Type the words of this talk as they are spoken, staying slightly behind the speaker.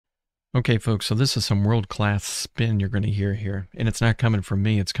Okay, folks, so this is some world-class spin you're going to hear here. And it's not coming from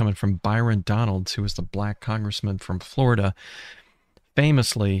me, it's coming from Byron Donalds, who is the black congressman from Florida.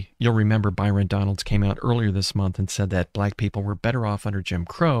 Famously, you'll remember Byron Donalds came out earlier this month and said that black people were better off under Jim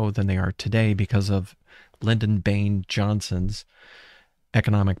Crow than they are today because of Lyndon Baines Johnson's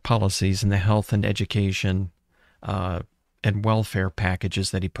economic policies and the health and education and welfare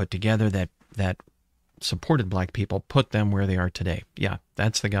packages that he put together that supported black people, put them where they are today. Yeah,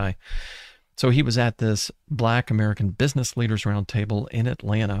 that's the guy. So he was at this Black American Business Leaders Roundtable in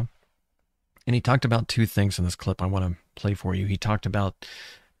Atlanta, and he talked about two things in this clip I want to play for you. He talked about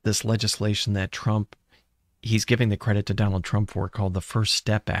this legislation that he's giving the credit to Donald Trump for, called the First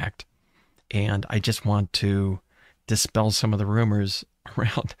Step Act. And I just want to dispel some of the rumors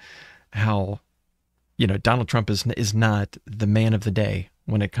around how, Donald Trump is not the man of the day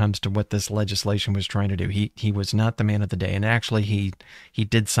when it comes to what this legislation was trying to do. He was not the man of the day. And actually, he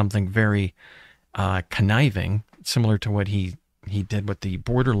did something very conniving, similar to what he did with the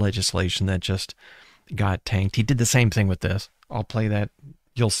border legislation that just got tanked. He did the same thing with this. I'll play that.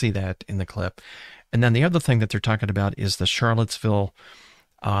 You'll see that in the clip. And then the other thing that they're talking about is the Charlottesville,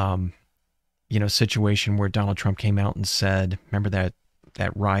 situation where Donald Trump came out and said, remember that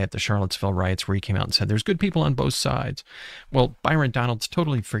riot, the Charlottesville riots, where he came out and said, there's good people on both sides. Well, Byron Donalds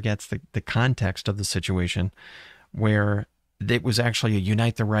totally forgets the context of the situation, where it was actually a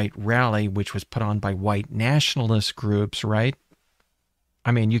Unite the Right rally, which was put on by white nationalist groups, right?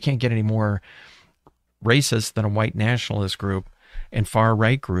 I mean, you can't get any more racist than a white nationalist group and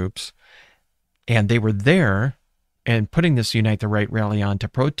far-right groups. And they were there and putting this Unite the Right rally on to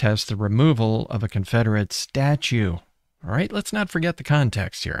protest the removal of a Confederate statue. All right, let's not forget the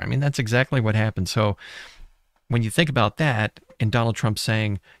context here. I mean, that's exactly what happened. So when you think about that, and Donald Trump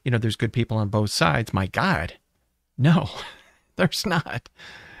saying, there's good people on both sides, my God, no, there's not.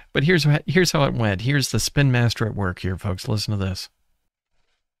 But here's how it went. Here's the spin master at work here, folks. Listen to this.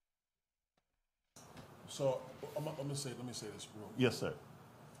 So let me say this real quick. Yes, sir.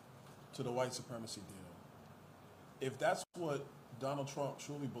 To the white supremacy deal. If that's what Donald Trump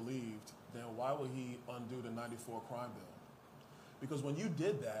truly believed, then why would he undo the 94 crime bill? Because when you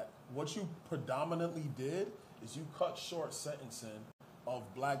did that, what you predominantly did is you cut short sentencing of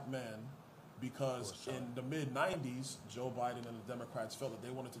black men, because in the mid-90s, Joe Biden and the Democrats felt that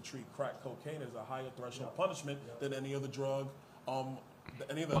they wanted to treat crack cocaine as a higher threshold punishment than any other drug,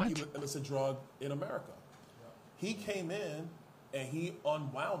 any other illicit drug in America. He came in and he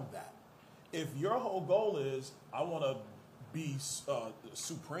unwound that. If your whole goal is, I want to be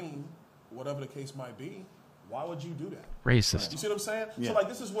supreme, whatever the case might be, why would you do that? Racist. You see what I'm saying? Yeah. So like,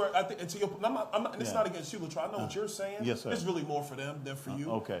 this is where I think, and it's not against you, Luttrell. I know what you're saying. Yes, sir. It's really more for them than for you.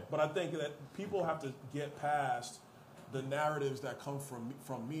 Okay. But I think that people have to get past the narratives that come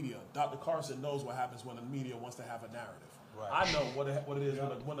from media. Dr. Carson knows what happens when the media wants to have a narrative. Right. I know what it is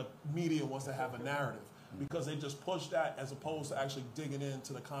when the media wants to have a narrative, because they just push that as opposed to actually digging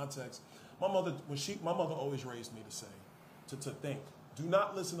into the context. My mother always raised me to say, to think, do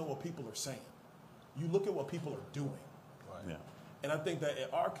not listen to what people are saying. You look at what people are doing. Right. Yeah. And I think that in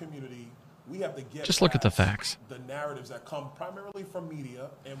our community, we have to get Just look at the facts. The narratives that come primarily from media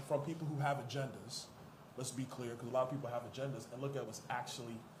and from people who have agendas. Let's be clear, because a lot of people have agendas, and look at what's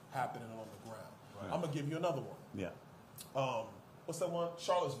actually happening on the ground. Right. I'm going to give you another one. Yeah. What's that one?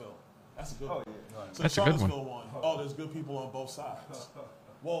 Charlottesville. That's a good one. Yeah. Right. So that's a good one. one. Oh, there's good people on both sides.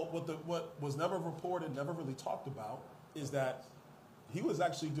 Well, what was never reported, never really talked about, is that he was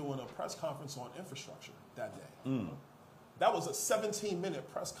actually doing a press conference on infrastructure that day. Mm. That was a 17-minute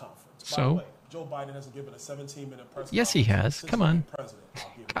press conference. By the way, Joe Biden hasn't given a 17-minute press conference. Yes, he has. Come on. President.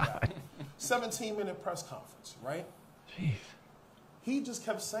 I'll give God. 17-minute press conference, right? Jeez. He just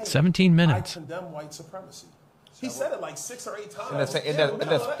kept saying, 17 minutes. I condemn white supremacy. He said it like 6 or 8 times. In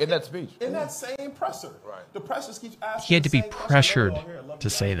that speech. In that same presser. Right. The press just keeps asking. He had to be pressured to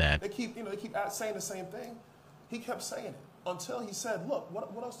say that. They keep saying the same thing. He kept saying it until he said, look,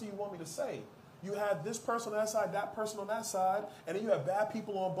 what else do you want me to say? You have this person on that side, that person on that side, and then you have bad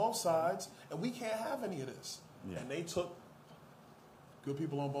people on both sides, and we can't have any of this. Yeah. And they took good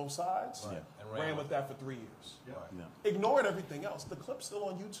people on both sides, right, and ran with that for 3 years. Yeah. Yeah. Ignored everything else. The clip's still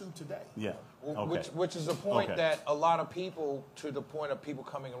on YouTube today. Yeah. Okay. Which is a point that a lot of people, to the point of people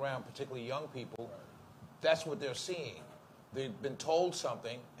coming around, particularly young people, that's what they're seeing. They've been told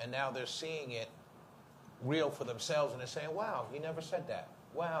something, and now they're seeing it real for themselves, and they're saying, wow, he never said that.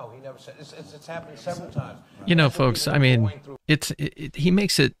 Wow, he never said it's happened several times. You know, folks, I mean, he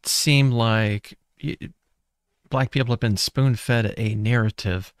makes it seem like black people have been spoon-fed a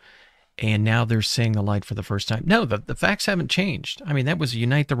narrative, and now they're seeing the light for the first time. No, the facts haven't changed. I mean, that was a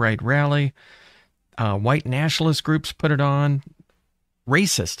Unite the Right rally. White nationalist groups put it on.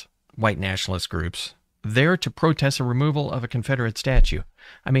 Racist white nationalist groups there to protest the removal of a Confederate statue.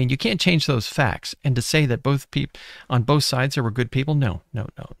 I mean, you can't change those facts. And to say that on both sides there were good people, no.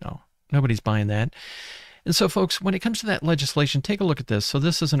 Nobody's buying that. And so, folks, when it comes to that legislation, take a look at this. So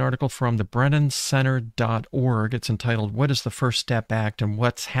this is an article from the BrennanCenter.org. It's entitled, What is the First Step Act and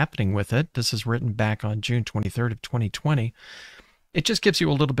What's Happening with It? This is written back on June 23rd of 2020. It just gives you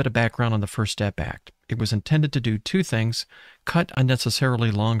a little bit of background on the First Step Act. It was intended to do two things: cut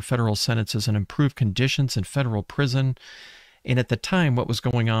unnecessarily long federal sentences and improve conditions in federal prison. And at the time, what was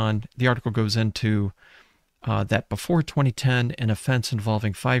going on, the article goes into that before 2010, an offense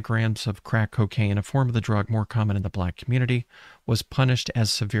involving 5 grams of crack cocaine, a form of the drug more common in the black community, was punished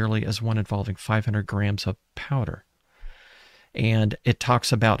as severely as one involving 500 grams of powder. And it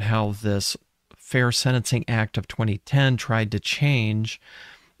talks about how this Fair Sentencing Act of 2010 tried to change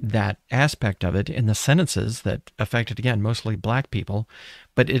that aspect of it in the sentences that affected, again, mostly black people,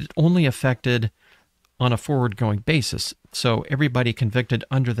 but it only affected on a forward-going basis. So everybody convicted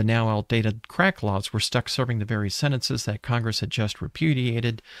under the now outdated crack laws were stuck serving the very sentences that Congress had just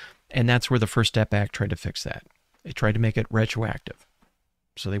repudiated, and that's where the First Step Act tried to fix that. It tried to make it retroactive,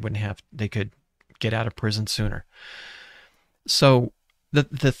 so they could get out of prison sooner. So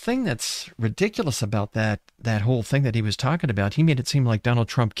the thing that's ridiculous about that whole thing that he was talking about, he made it seem like Donald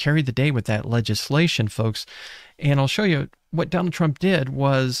Trump carried the day with that legislation, folks. And I'll show you what Donald Trump did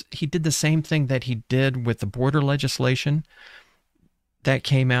was he did the same thing that he did with the border legislation that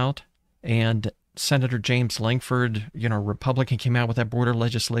came out. And Senator James Lankford, Republican, came out with that border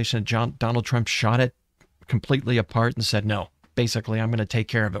legislation. Donald Trump shot it completely apart and said, no, basically, I'm going to take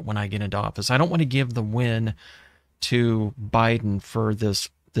care of it when I get into office. I don't want to give the win to Biden for this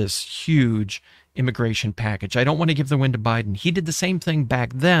huge immigration package. I don't want to give the win to Biden. He did the same thing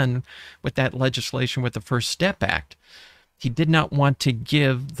back then with that legislation with the First Step Act. He did not want to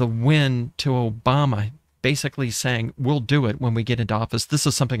give the win to Obama, basically saying, we'll do it when we get into office. This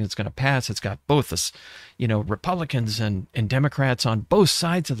is something that's going to pass. It's got both us, Republicans and Democrats on both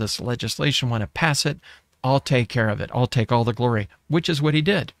sides of this legislation want to pass it. I'll take care of it. I'll take all the glory, which is what he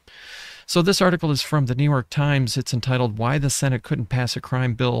did. So this article is from the New York Times. It's entitled, Why the Senate Couldn't Pass a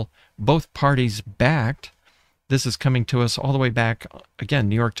Crime Bill Both Parties Backed. This is coming to us all the way back, again,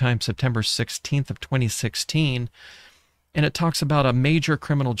 New York Times, September 16th of 2016. And it talks about a major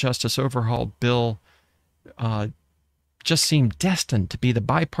criminal justice overhaul bill just seemed destined to be the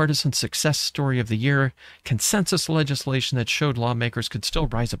bipartisan success story of the year, consensus legislation that showed lawmakers could still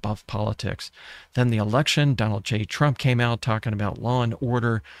rise above politics. Then the election, Donald J. Trump came out talking about law and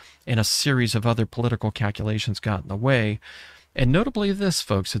order, and a series of other political calculations got in the way. And notably this,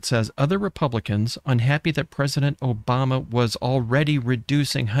 folks, it says, other Republicans, unhappy that President Obama was already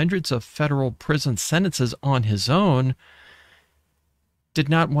reducing hundreds of federal prison sentences on his own, did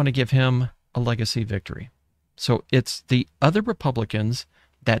not want to give him a legacy victory. So it's the other Republicans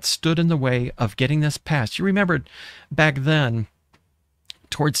that stood in the way of getting this passed. You remember back then,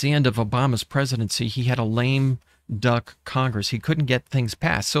 towards the end of Obama's presidency, he had a lame duck Congress. He couldn't get things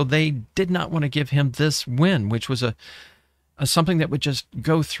passed. So they did not want to give him this win, which was a something that would just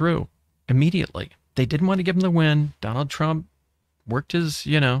go through immediately. They didn't want to give him the win. Donald Trump worked his,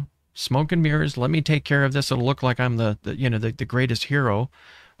 smoke and mirrors. Let me take care of this. It'll look like I'm the greatest hero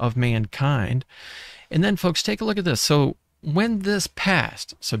of mankind. And then, folks, take a look at this. So when this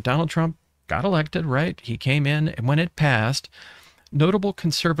passed, so Donald Trump got elected, right? He came in, and when it passed, notable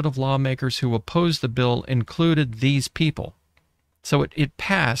conservative lawmakers who opposed the bill included these people. So it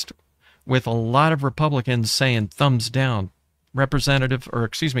passed with a lot of Republicans saying thumbs down.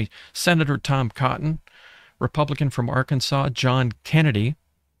 Senator Tom Cotton, Republican from Arkansas; John Kennedy,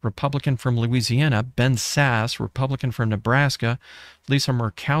 Republican from Louisiana; Ben Sasse, Republican from Nebraska; Lisa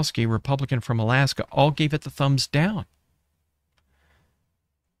Murkowski, Republican from Alaska, all gave it the thumbs down.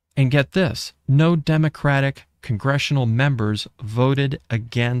 And get this, no Democratic congressional members voted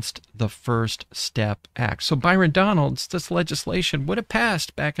against the First Step Act. So Byron Donalds, this legislation would have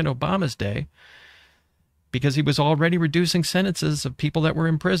passed back in Obama's day because he was already reducing sentences of people that were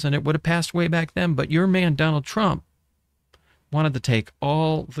in prison. It would have passed way back then, but your man Donald Trump wanted to take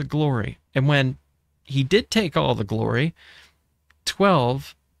all the glory. And when he did take all the glory,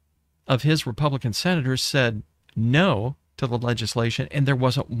 12 of his Republican senators said no to the legislation, and there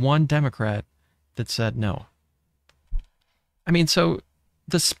wasn't one Democrat that said no. I mean, so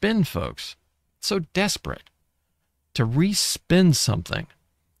the spin, folks, so desperate to respin something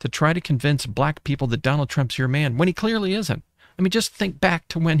to try to convince black people that Donald Trump's your man when he clearly isn't. I mean, just think back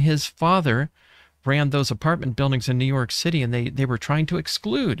to when his father ran those apartment buildings in New York City, and they were trying to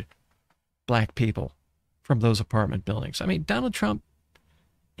exclude black people from those apartment buildings. I mean, Donald Trump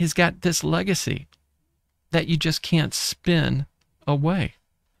has got this legacy that you just can't spin away.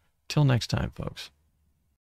 Till next time, folks.